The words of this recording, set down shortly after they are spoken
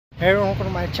Hey, welcome to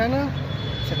my channel.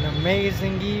 It's an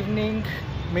amazing evening,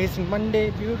 amazing Monday,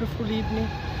 beautiful evening.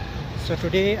 So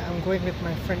today I'm going with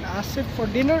my friend Asif for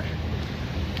dinner.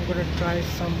 I'm going to try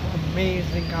some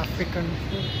amazing African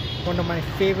food, one of my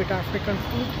favorite African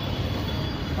food.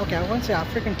 Okay, I won't say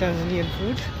African, Tanzanian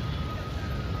food.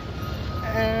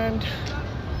 And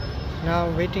now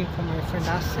I'm waiting for my friend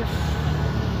Asif.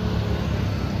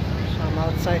 So I'm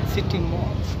outside City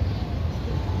Mall.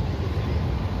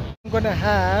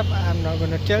 I'm not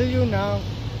gonna tell you now.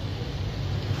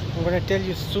 I'm gonna tell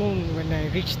you soon when I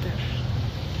reach there.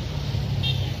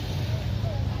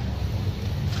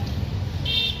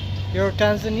 You're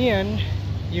Tanzanian,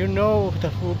 you know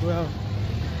the food well.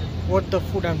 What the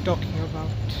food I'm talking about.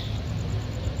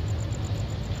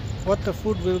 What the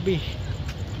food will be.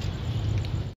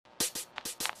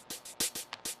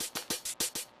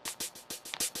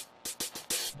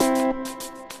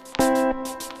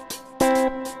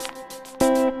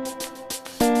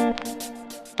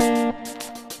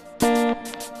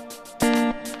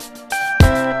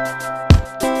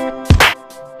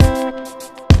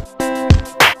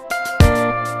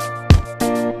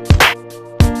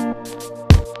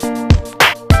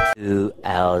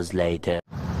 Hours later.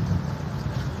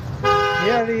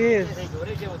 Here he is,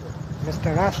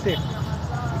 Mr. Asif.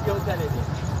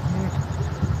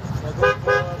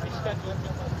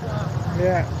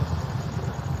 Yeah.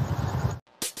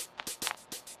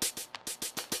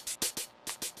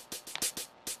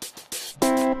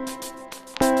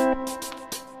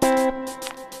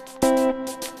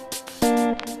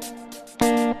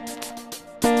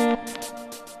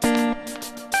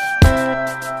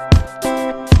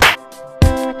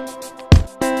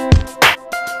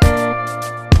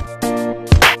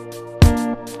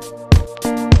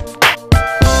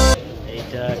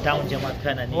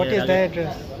 What is the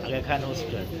address?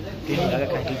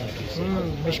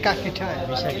 Mishkaki time.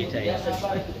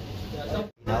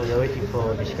 Now we are waiting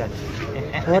for Mishkaki.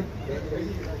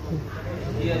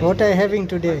 What are you having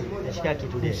today?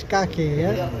 Mishkaki today. Mishkaki,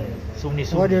 yeah? Sumni.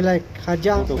 What do you like?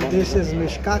 Hajam. This is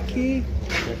Mishkaki.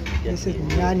 This is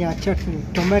nyanya chutney,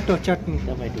 tomato chutney.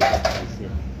 Tomato chutney.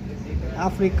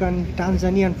 African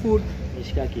Tanzanian food.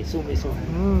 Mishkaki, sumni.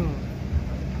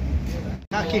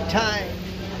 Mishkaki time.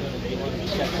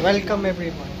 Welcome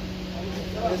everyone.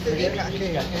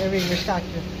 Mishkaki, having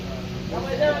Mishkaki.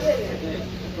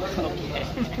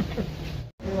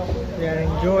 We are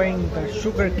enjoying the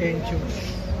sugarcane juice.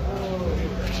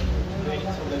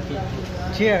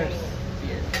 Cheers.